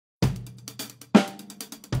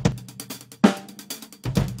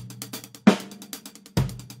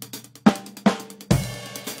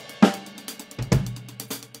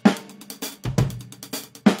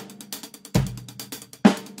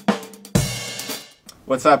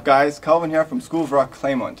What's up guys, Calvin here from SOR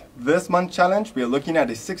Claremont. This month's challenge we are looking at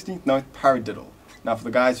a 16th note paradiddle. Now for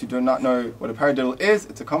the guys who do not know what a paradiddle is,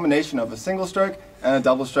 it's a combination of a single stroke and a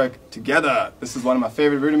double stroke together. This is one of my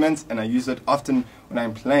favorite rudiments and I use it often when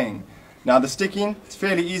I'm playing. Now the sticking, it's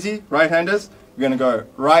fairly easy, right-handers. We're going to go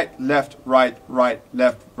right, left, left,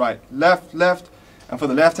 left, left. And for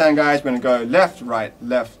the left hand guys, we're going to go left, right,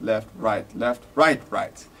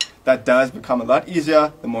 right. That does become a lot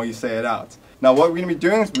easier the more you say it out. Now what we're going to be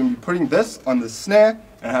doing is we're going to be putting this on the snare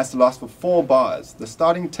and it has to last for 4 bars. The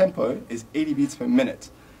starting tempo is 80 beats per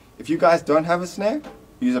minute. If you guys don't have a snare,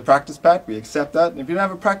 use a practice pad, we accept that. And if you don't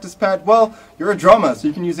have a practice pad, well, you're a drummer, so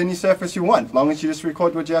you can use any surface you want, as long as you just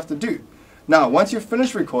record what you have to do. Now, once you've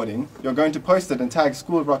finished recording, you're going to post it and tag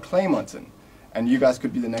SOR Claremont in, and you guys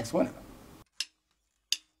could be the next winner.